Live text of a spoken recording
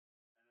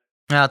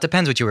Well, it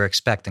depends what you were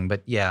expecting,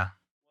 but yeah.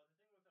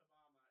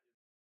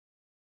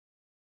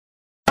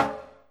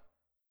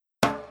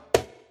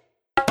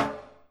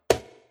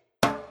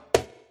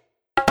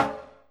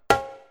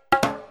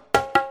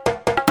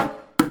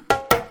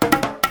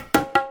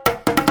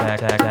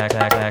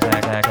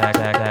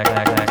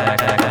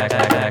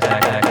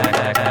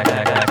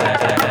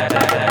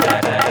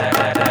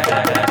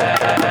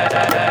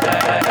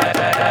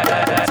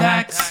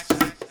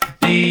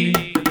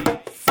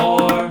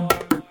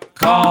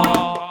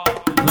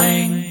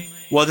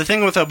 Well, the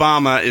thing with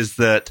Obama is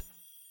that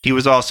he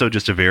was also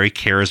just a very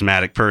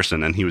charismatic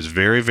person, and he was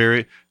very,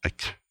 very,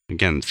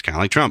 again, it's kind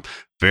of like Trump,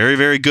 very,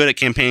 very good at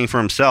campaigning for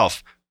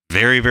himself,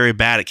 very, very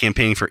bad at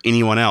campaigning for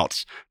anyone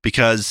else,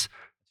 because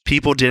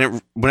people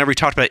didn't, whenever he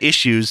talked about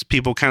issues,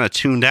 people kind of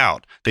tuned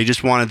out. They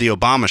just wanted the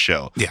Obama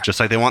show, just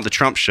like they want the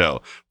Trump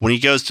show. When he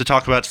goes to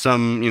talk about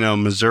some,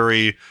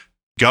 Missouri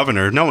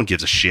governor, no one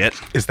gives a shit.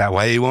 Is that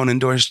why he won't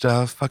endorse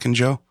fucking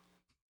Joe?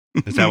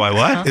 Is that why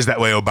what? Is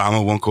that why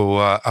Obama won't go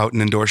out and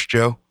endorse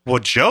Joe? Well,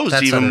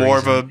 Joe's even more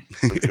of a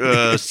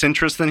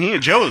centrist than he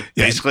is. Joe's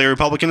basically a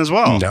Republican as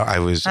well. No, I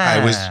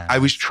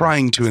was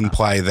trying to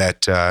imply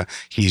that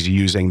he's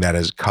using that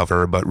as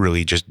cover, but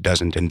really just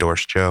doesn't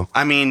endorse Joe.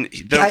 I mean,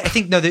 I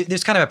think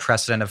there's kind of a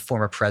precedent of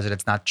former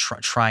presidents not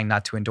trying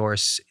not to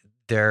endorse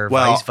their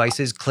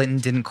vices. Clinton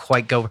didn't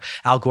quite go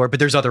Al Gore, but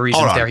there's other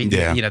reasons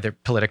there. They're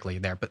politically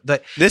there,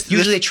 but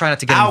usually they try not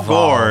to get involved. Al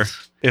Gore,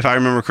 if I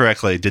remember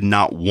correctly, did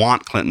not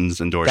want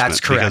Clinton's endorsement. That's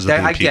correct. Because of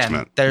the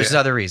impeachment. Again, there's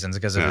other reasons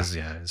because of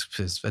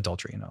his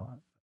adultery and all that.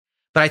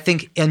 But I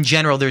think in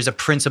general, there's a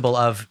principle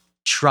of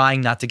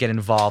trying not to get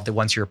involved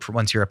once you're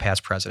a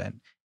past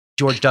president.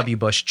 George W.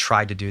 Bush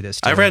tried to do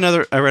this too. I read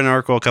an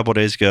article a couple of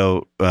days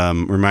ago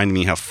reminding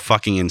me how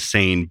fucking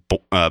insane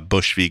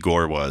Bush v.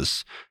 Gore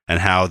was, and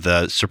how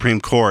the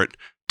Supreme Court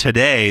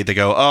today, they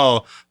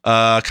go,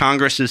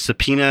 Congress is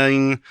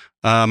subpoenaing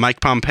Mike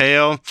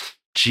Pompeo.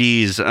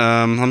 Geez,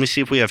 let me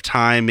see if we have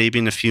time. Maybe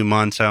in a few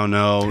months, I don't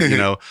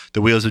know.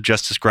 The wheels of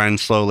justice grind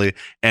slowly.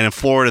 And in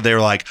Florida, they were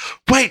like,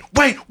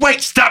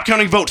 wait, stop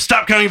counting votes.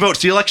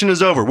 The election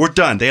is over. We're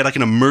done. They had like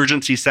an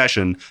emergency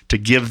session to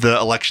give the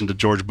election to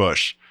George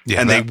Bush. Yeah,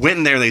 and they went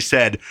in there and they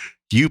said,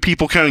 you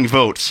people counting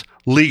votes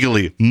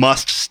legally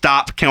must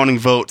stop counting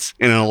votes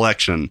in an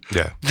election.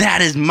 Yeah.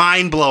 That is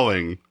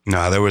mind-blowing.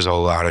 No, there was a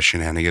lot of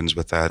shenanigans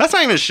with that. That's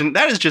not even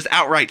that is just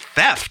outright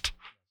theft.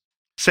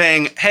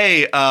 Saying,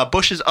 hey,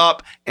 Bush is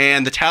up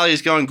and the tally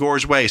is going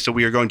Gore's way, so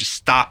we are going to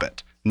stop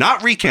it.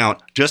 Not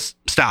recount, just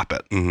stop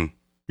it. Mm-hmm.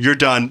 You're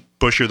done.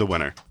 Bush, you're the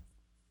winner.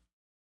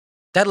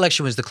 That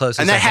election was the closest.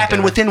 And that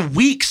happened within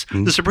weeks.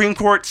 Mm-hmm. The Supreme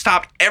Court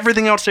stopped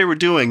everything else they were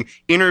doing,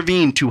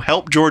 intervened to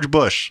help George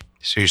Bush.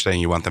 So you're saying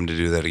you want them to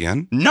do that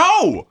again?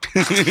 No!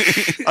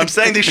 I'm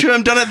saying they should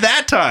have done it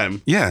that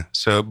time. Yeah,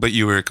 but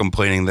you were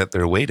complaining that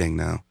they're waiting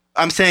now.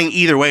 I'm saying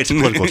either way, it's a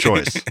political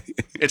choice.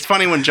 It's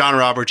funny when John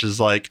Roberts is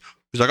like,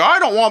 he's like, I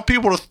don't want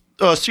people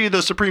to see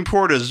the Supreme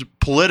Court as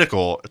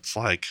political. It's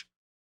like,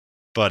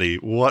 buddy,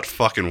 what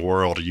fucking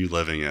world are you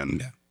living in?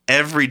 Yeah.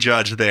 Every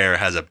judge there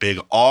has a big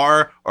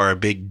R or a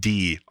big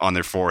D on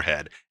their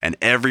forehead, and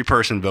every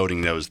person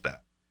voting knows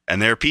that. And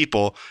there are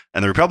people,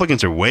 and the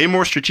Republicans are way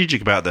more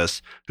strategic about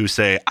this, who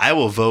say, I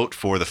will vote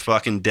for the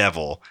fucking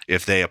devil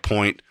if they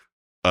appoint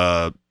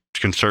a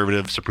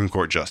conservative Supreme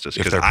Court justice,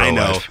 because I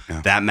know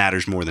that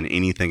matters more than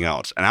anything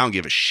else. And I don't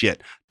give a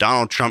shit.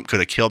 Donald Trump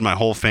could have killed my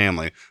whole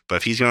family, but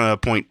if he's going to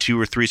appoint 2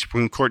 or 3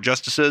 Supreme Court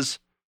justices,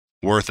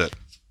 worth it.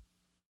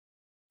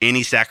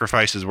 Any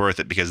sacrifice is worth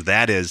it, because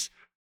that's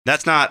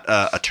not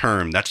a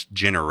term, that's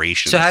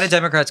generations. So how do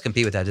Democrats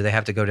compete with that? Do they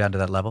have to go down to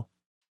that level?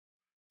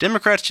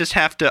 Democrats just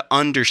have to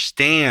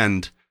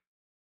understand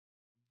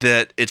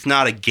that it's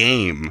not a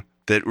game,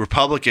 that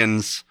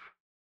Republicans,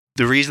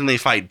 the reason they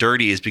fight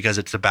dirty is because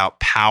it's about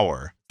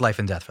power. Life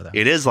and death for them.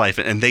 It is life,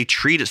 and they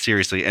treat it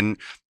seriously. And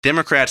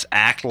Democrats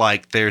act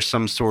like there's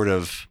some sort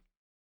of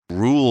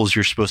rules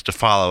you're supposed to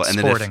follow.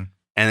 Sporting.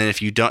 And then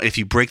if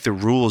you break the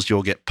rules,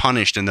 you'll get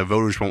punished and the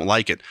voters won't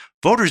like it.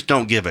 Voters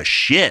don't give a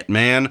shit,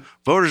 man.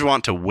 Voters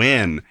want to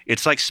win.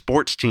 It's like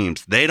sports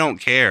teams. They don't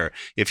care.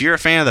 If you're a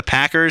fan of the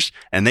Packers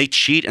and they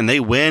cheat and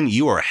they win,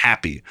 you are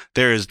happy.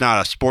 There is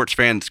not a sports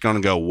fan that's going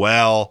to go,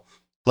 well,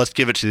 let's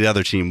give it to the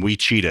other team. We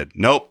cheated.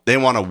 Nope. They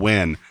want to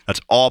win. That's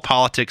all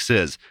politics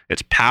is.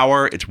 It's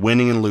power. It's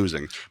winning and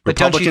losing. But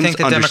don't you think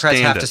that Democrats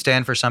have to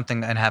stand for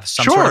something and have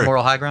some sort of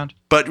moral high ground?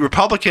 But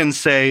Republicans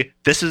say,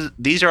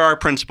 these are our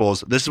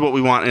principles. This is what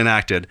we want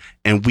enacted,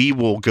 and we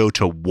will go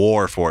to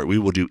war for it. We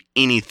will do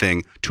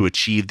anything to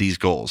achieve these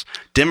goals.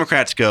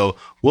 Democrats go,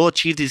 we'll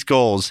achieve these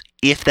goals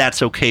if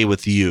that's okay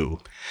with you.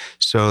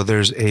 So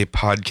there's a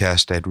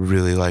podcast I'd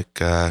really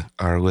like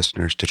our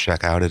listeners to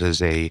check out. It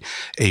is a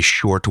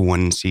short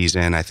one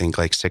season, I think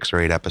like 6 or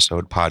 8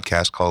 episode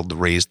podcast called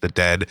Raise the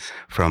Dead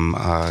from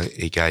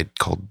a guy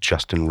called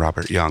Justin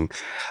Robert Young.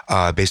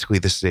 Basically,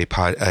 this is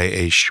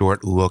a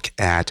short look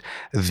at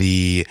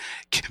the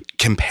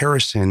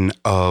comparison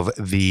of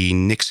the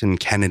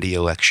Nixon-Kennedy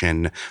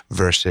election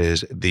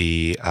versus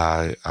the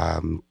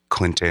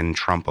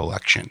Clinton-Trump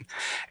election.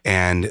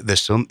 And the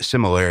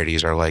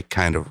similarities are like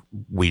kind of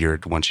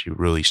weird once you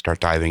really start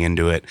diving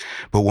into it.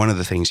 But one of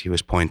the things he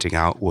was pointing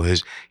out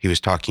was he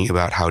was talking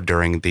about how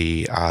during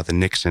the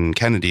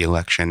Nixon-Kennedy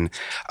election,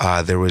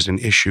 there was an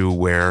issue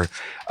where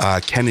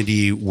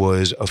Kennedy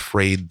was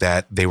afraid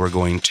that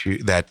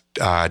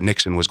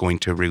Nixon was going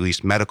to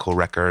release medical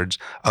records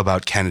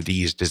about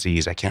Kennedy's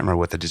disease. I can't remember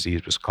what the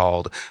disease was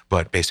called,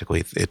 but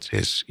basically it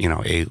is,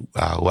 a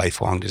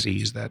lifelong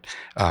disease that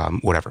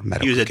whatever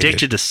medical. He was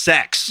addicted to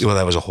sex. Well,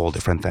 that was a whole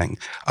different thing.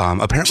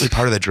 Apparently,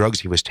 part of the drugs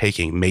he was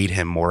taking made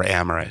him more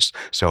amorous.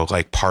 So,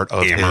 like, part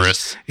of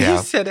amorous. You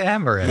said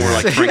amorous. More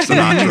like Frank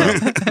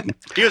Sinatra.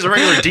 He was a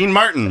regular Dean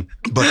Martin.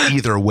 But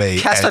either way,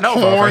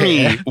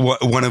 Casanova.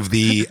 One of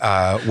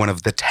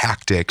the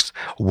tactics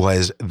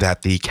was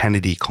that the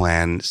Kennedy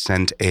clan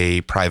sent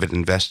a private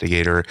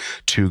investigator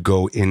to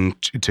go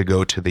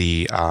to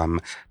the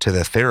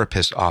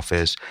therapist's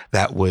office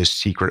that was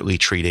secretly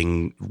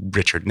treating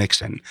Richard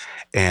Nixon.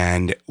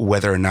 And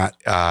whether or not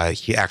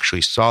he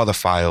actually saw the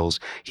files,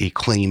 he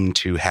claimed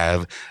to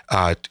have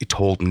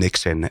told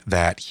Nixon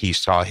that he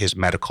saw his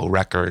medical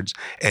records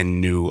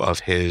and knew of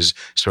his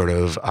sort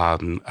of,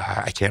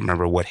 I can't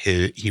remember what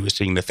he was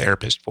seeing the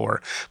therapist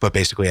for, but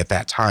basically at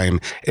that time,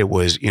 it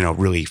was,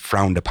 really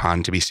frowned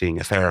upon to be seeing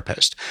a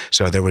therapist.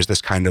 So there was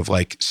this kind of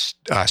like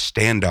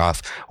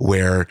standoff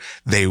where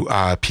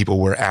people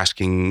were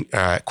asking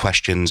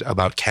questions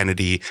about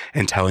Kennedy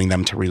and telling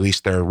them to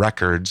release their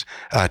records,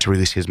 to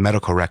release his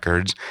medical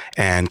records.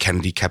 And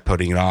Kennedy kept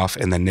putting it off.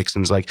 And then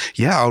Nixon's like,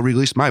 yeah, I'll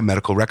release my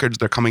medical records.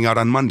 They're coming out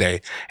on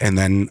Monday. And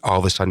then all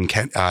of a sudden,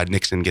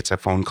 Nixon gets a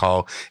phone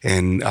call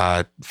and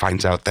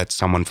finds out that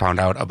someone found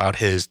out about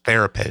his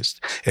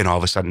therapist. And all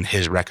of a sudden,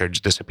 his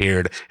records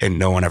disappeared and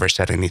no one ever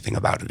said anything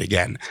about it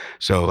again.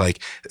 So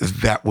like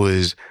that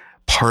was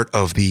part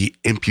of the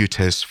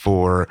impetus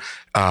for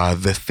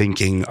the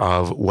thinking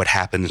of what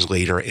happens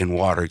later in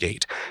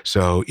Watergate.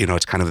 So,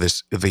 it's kind of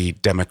the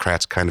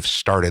Democrats kind of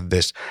started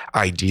this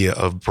idea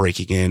of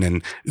breaking in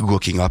and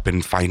looking up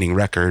and finding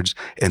records.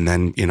 And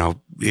then,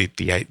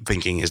 the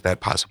thinking is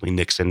that possibly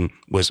Nixon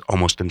was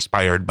almost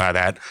inspired by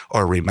that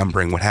or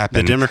remembering what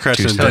happened. The Democrats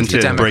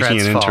invented breaking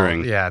and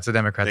entering. Yeah, it's a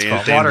Democrats'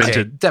 fault. They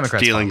invented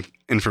stealing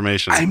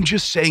information. I'm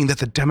just saying that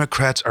the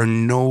Democrats are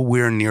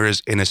nowhere near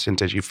as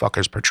innocent as you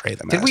fuckers portray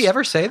them as. Did we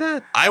ever say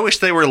that? I wish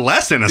they were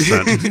less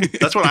innocent.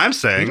 That's what I'm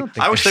saying.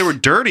 I wish they were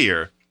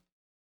dirtier.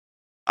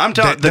 I'm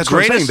telling that's the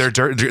greatest. What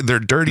I'm saying. They're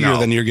dirtier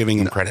than you're giving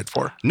them credit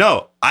for.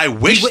 No, I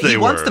wish they were. He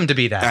wants them to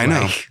be that. I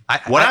know.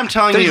 I'm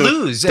telling you, they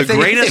lose. If they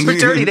were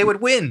dirty, they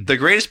would win. The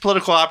greatest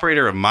political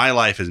operator of my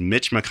life is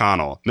Mitch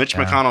McConnell. Mitch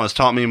McConnell has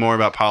taught me more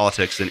about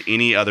politics than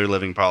any other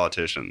living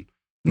politician.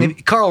 Maybe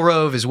Karl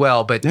Rove as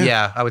well, but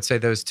yeah, I would say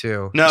those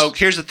two. No,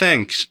 here's the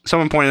thing.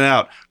 Someone pointed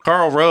out,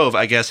 Karl Rove,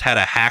 I guess, had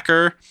a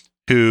hacker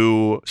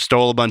who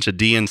stole a bunch of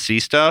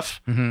DNC stuff.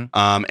 Mm-hmm.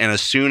 And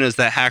as soon as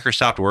that hacker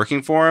stopped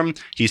working for him,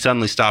 he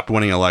suddenly stopped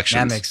winning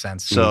elections. That makes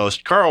sense. So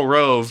Karl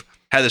Rove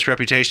had this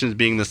reputation as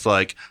being this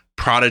like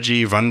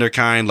prodigy,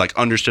 wunderkind, like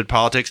understood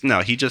politics.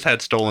 No, he just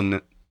had stolen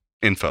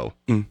info.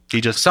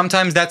 He just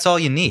sometimes that's all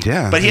you need.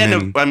 Yeah, but he had no.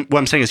 What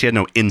I'm saying is he had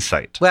no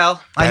insight.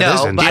 Well, I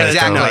know, but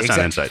exactly. No, it's not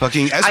insight.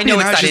 Fucking I know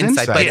it's not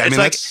insight, but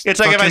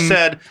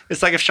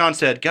it's like if Sean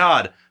said,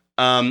 God,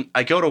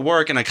 I go to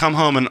work and I come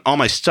home and all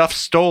my stuff's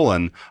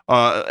stolen.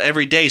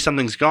 Every day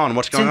something's gone.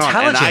 What's going on?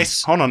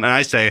 And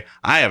I say,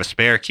 I have a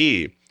spare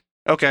key.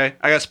 Okay,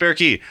 I got a spare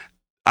key.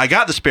 I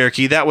got the spare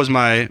key. That was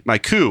my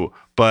coup,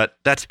 but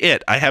that's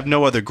it. I have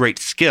no other great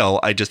skill.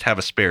 I just have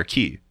a spare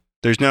key.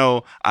 There's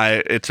no.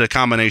 It's a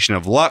combination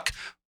of luck,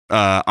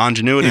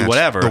 ingenuity,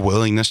 whatever. The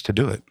willingness to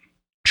do it.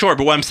 Sure,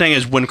 but what I'm saying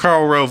is when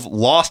Karl Rove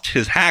lost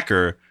his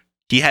hacker,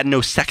 he had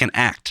no second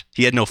act.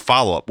 He had no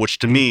follow-up, which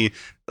to me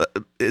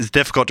is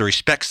difficult to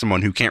respect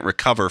someone who can't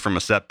recover from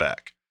a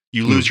setback.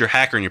 You lose your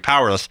hacker and you're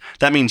powerless.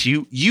 That means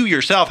you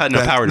yourself had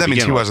no power to begin with. That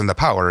means he wasn't the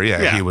power.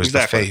 Yeah, he was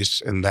exactly the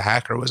face, and the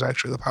hacker was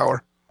actually the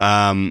power.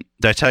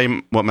 Did I tell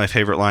you what my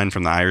favorite line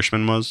from The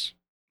Irishman was?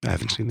 I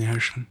haven't seen The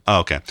Irishman. Oh,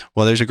 okay.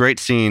 Well, there's a great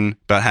scene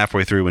about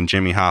halfway through when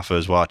Jimmy Hoffa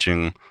is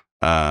watching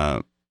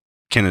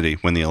Kennedy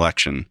win the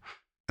election,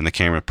 and the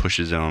camera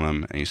pushes in on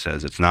him, and he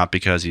says, "It's not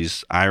because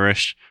he's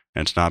Irish,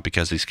 and it's not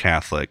because he's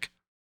Catholic,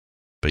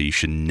 but you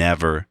should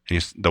never.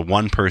 The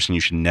one person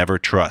you should never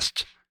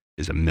trust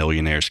is a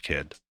millionaire's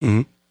kid."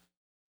 Mm-hmm.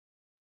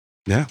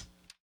 Yeah.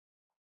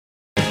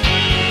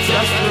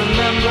 Just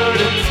remember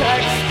to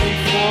text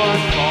before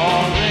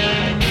calling.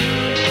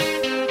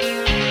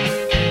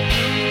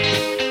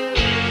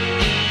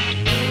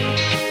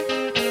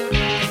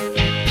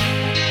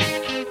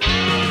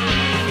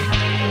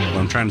 What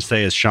I'm trying to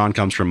say is Sean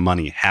comes from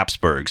money.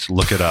 Habsburgs.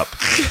 Look it up.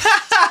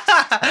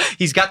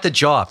 He's got the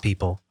jaw,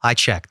 people. I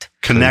checked.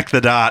 Connect the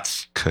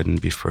dots.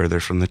 Couldn't be further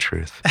from the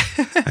truth.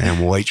 I am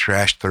white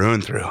trash through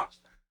and through.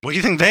 What do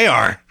you think they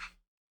are?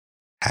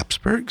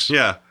 Habsburgs?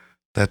 Yeah.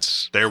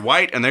 They're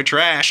white and they're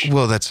trash.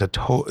 Well, that's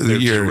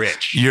you're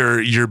rich.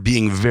 You're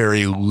being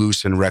very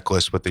loose and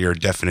reckless with your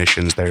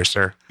definitions there,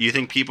 sir. You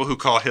think people who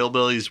call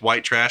hillbillies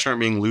white trash aren't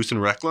being loose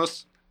and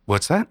reckless?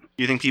 What's that?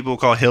 You think people who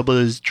call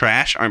hillbillies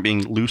trash aren't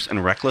being loose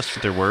and reckless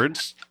with their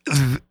words?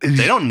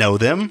 They don't know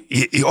them.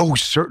 Oh,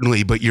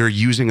 certainly, but you're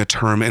using a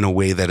term in a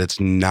way that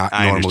it's not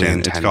normally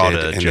intended. It's called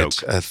a joke.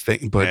 It's a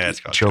thing, but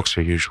jokes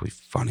are usually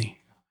funny.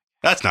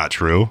 That's not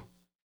true.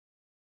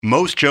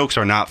 Most jokes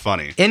are not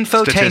funny.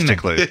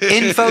 Infotainment.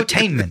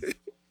 Infotainment.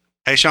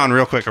 Hey, Sean,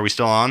 real quick, are we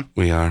still on?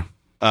 We are.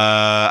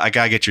 I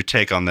gotta get your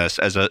take on this.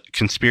 As a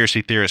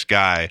conspiracy theorist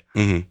guy,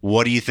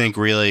 what do you think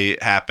really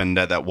happened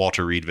at that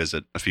Walter Reed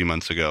visit a few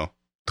months ago?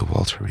 The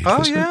Walter Reed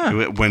visit?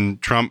 Yeah. When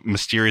Trump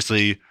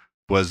mysteriously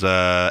was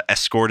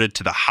escorted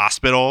to the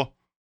hospital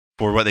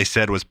for what they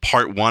said was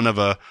part 1 of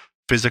a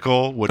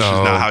physical, which is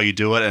not how you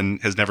do it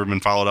and has never been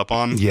followed up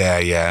on.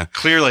 Yeah.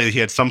 Clearly, he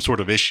had some sort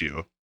of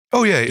issue.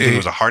 Oh, yeah. You think it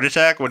was a heart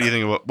attack? What do you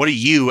think? What do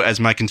you, as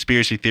my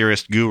conspiracy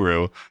theorist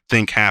guru,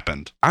 think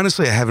happened?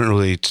 Honestly, I haven't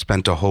really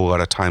spent a whole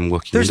lot of time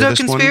looking into this There's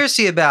no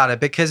conspiracy about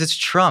it because it's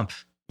Trump.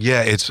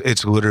 Yeah, it's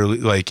literally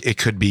like it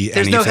could be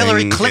anything. There's no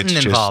Hillary Clinton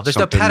involved. There's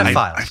no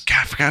pedophiles.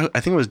 I forgot. I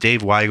think it was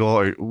Dave Weigel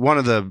or one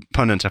of the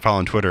pundits I follow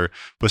on Twitter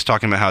was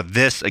talking about how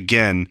this,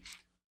 again,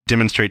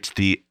 demonstrates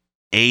the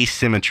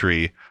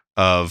asymmetry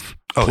of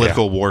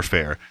political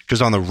warfare.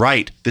 Because on the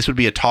right, this would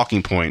be a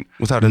talking point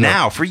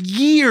for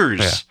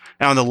years. Yeah.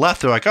 And on the left,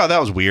 they're like, oh, that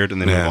was weird,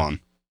 and they move on.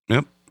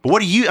 Yep. But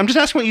what do you? I'm just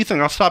asking what you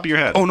think off the top of your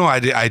head. Oh no, I.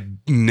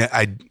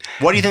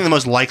 What do you think the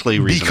most likely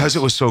reason? Because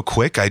it was so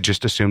quick, I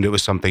just assumed it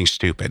was something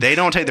stupid. They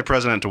don't take the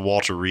president to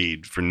Walter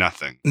Reed for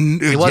nothing.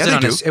 It wasn't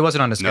on his. It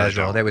wasn't on his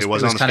schedule. It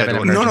was on the kind schedule.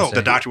 Of an emergency. No,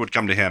 the doctor would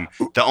come to him.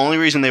 The only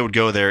reason they would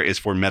go there is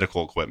for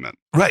medical equipment.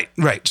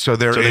 Right. So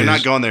they're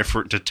not going there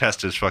to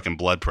test his fucking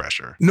blood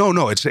pressure.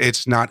 No,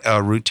 it's not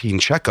a routine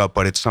checkup,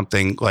 but it's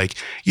something like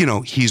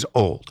he's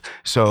old,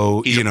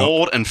 so he's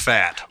old and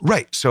fat.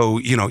 Right. So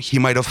he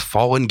might have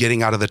fallen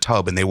getting out of the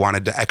tub, and they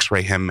wanted to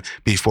X-ray him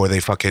before they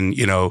fucking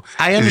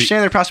I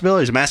understand their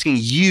possibilities. I'm asking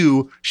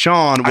you,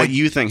 Sean, what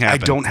you think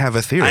happened. I don't have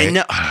a theory. I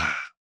know.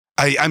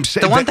 I'm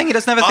saying the one thing he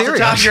doesn't have a theory. Off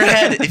the top of your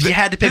head, if you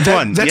had to pick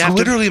one, that's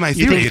literally my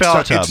theory.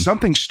 It's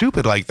something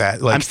stupid like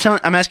that. Like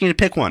I'm asking you to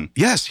pick one.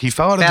 Yes, he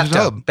fell out of the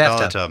tub.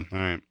 Bathtub. All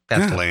right.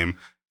 That's lame.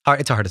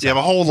 It's hard to say. You have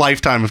a whole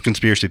lifetime of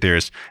conspiracy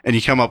theorists, and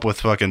you come up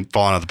with fucking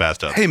falling out of the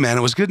bathtub. Hey, man,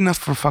 it was good enough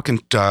for fucking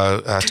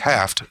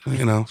Taft,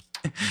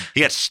 He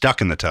got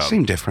stuck in the tub.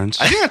 Same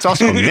difference. I think that's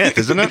also a myth,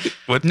 isn't it?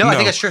 No, I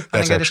think it's true. I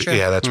think that is true.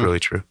 Yeah, that's really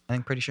true. I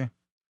think pretty sure.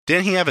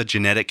 Didn't he have a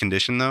genetic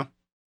condition, though?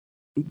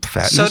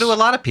 Fatness? So do a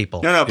lot of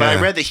people. No, but I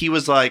read that he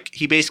was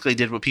he basically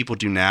did what people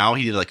do now.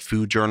 He did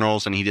food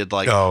journals, and he did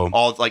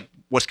all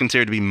what's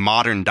considered to be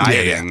modern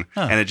dieting,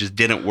 and it just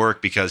didn't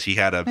work because he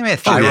had a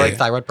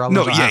thyroid problem.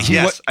 No,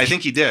 I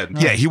think he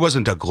did. Yeah, he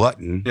wasn't a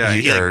glutton. Yeah,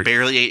 he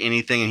barely ate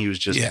anything, and he was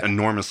just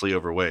enormously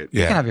overweight.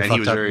 Yeah, and he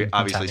was very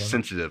obviously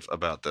sensitive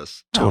about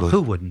this. Totally.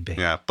 Who wouldn't be?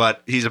 Yeah,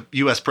 but he's a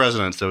U.S.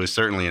 president, so he's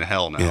certainly in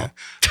hell now. Yeah,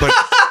 but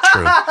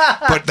true.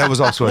 But that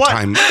was also a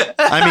time.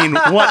 I mean,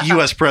 what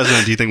U.S.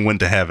 president do you think went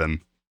to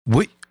heaven?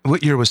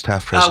 What year was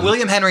Taft president?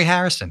 William Henry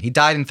Harrison. He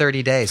died in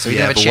 30 days, so he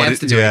didn't have a chance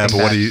to do anything.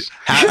 Yeah,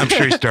 but I'm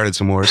sure he started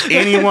some wars.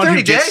 Anyone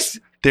 30 days?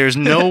 There's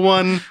no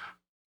one,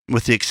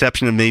 with the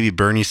exception of maybe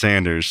Bernie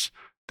Sanders,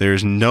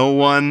 there's no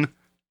one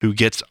who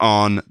gets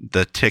on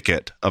the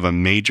ticket of a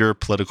major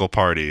political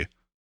party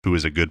who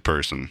is a good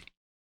person.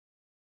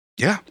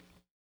 Yeah.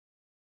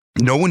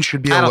 No one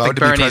should be allowed to be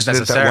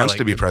president that wants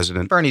to be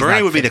president. Bernie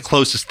would be the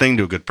closest thing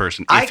to a good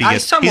person. If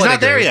he's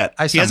not there yet.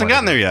 He hasn't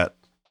gotten there yet.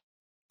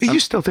 You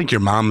still think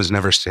your mom has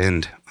never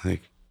sinned? I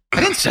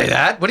didn't say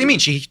that. What do you mean?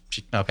 She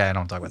okay, I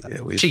don't talk about that.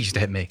 Yeah, she used to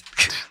hit me.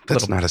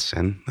 That's not a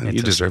sin.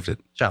 You deserved it.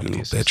 Child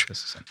abuse,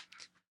 bitch.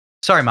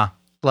 Sorry, Ma.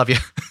 Love you.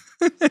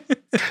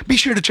 Be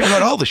sure to check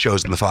out all the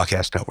shows in the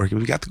Podcast Network.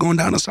 We've got the Going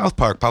Down to South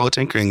Park,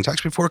 Politinkering,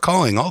 Text Before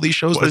Calling, all these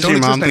shows that don't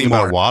exist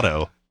anymore. About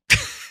Watto?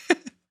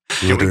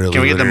 Can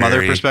we get the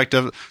mother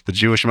perspective, the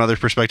Jewish mother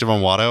perspective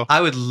on Watto?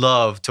 I would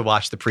love to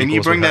watch the prequels. Can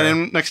you bring that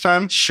in next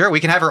time? Sure, we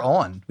can have her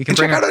on. We can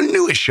check out our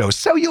newest show,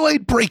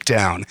 Celluloid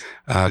Breakdown. Is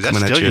that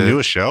still your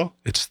newest show?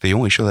 It's the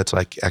only show that's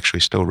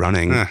actually still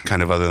running,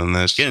 kind of other than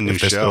this. Get a new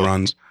show. This still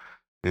runs.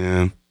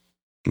 Yeah.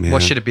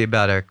 What should it be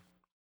about, Eric?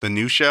 The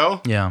new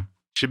show? Yeah.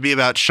 Should be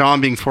about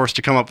Sean being forced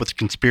to come up with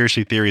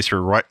conspiracy theories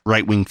for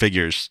right-wing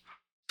figures.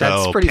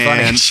 That's pretty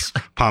Pence,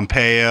 funny.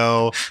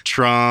 Pompeo,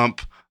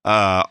 Trump.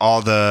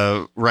 All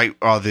the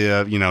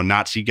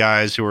Nazi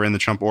guys who are in the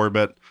Trump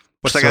orbit.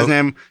 What's that guy's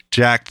name?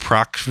 Jack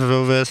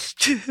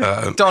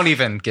Prokofievich. Don't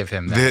even give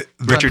him that.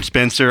 Richard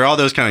Spencer, all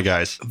those kind of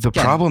guys. The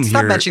problem here.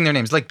 Stop mentioning their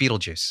names, like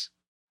Beetlejuice.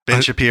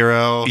 Ben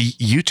Shapiro.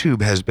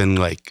 YouTube has been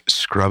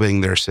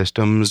scrubbing their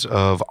systems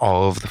of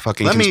all of the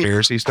fucking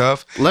conspiracy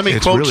stuff.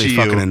 It's really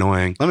fucking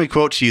annoying. Let me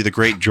quote to you the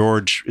great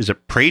George. Is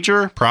it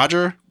Prager?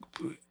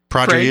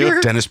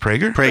 Dennis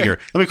Prager? Prager.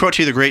 Let me quote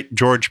to you the great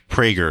George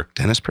Prager.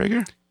 Dennis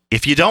Prager?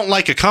 If you don't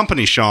like a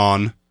company,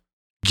 Sean,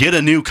 get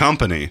a new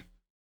company.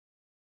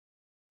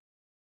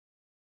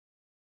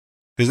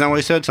 Isn't that what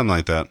he said? Something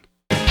like that.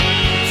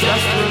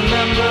 Just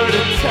remember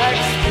to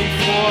text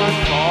before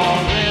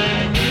calling.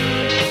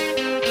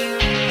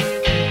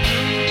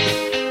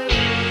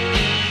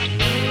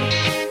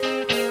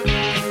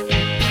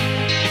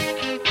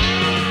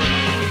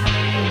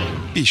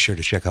 Be sure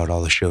to check out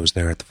all the shows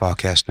there at the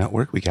Fawcast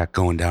Network. We got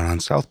Going Down on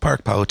South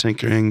Park,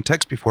 Politinkering,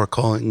 Text Before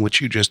Calling, which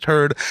you just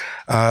heard.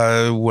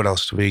 What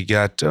else do we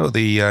got? Oh,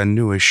 the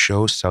newest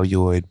show,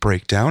 Celluloid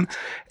Breakdown.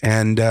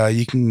 And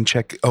you can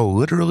check,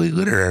 Literally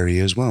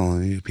Literary as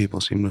well. People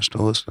seem to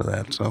still listen to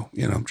that, so,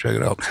 check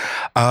it out.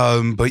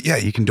 But yeah,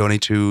 you can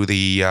donate to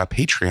the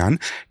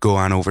Patreon. Go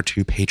on over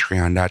to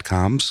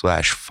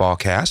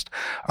patreon.com/Fawcast,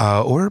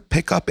 or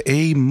pick up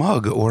a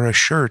mug or a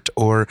shirt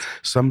or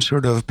some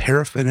sort of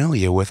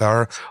paraphernalia with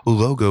our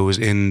logos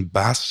in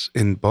just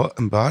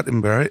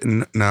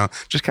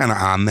kind of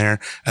on there.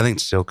 I think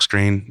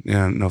silkscreen,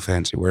 no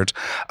fancy words.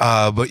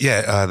 But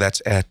yeah,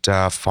 that's at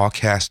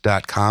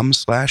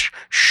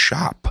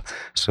fawcast.com/shop.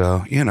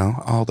 So,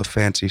 all the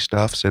fancy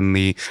stuffs and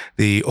the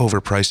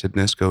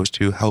overpricedness goes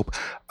to help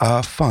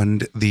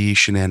fund the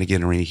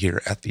shenaniganery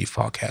here at the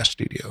Fawcast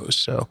Studios.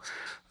 So,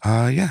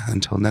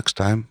 until next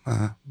time,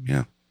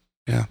 yeah.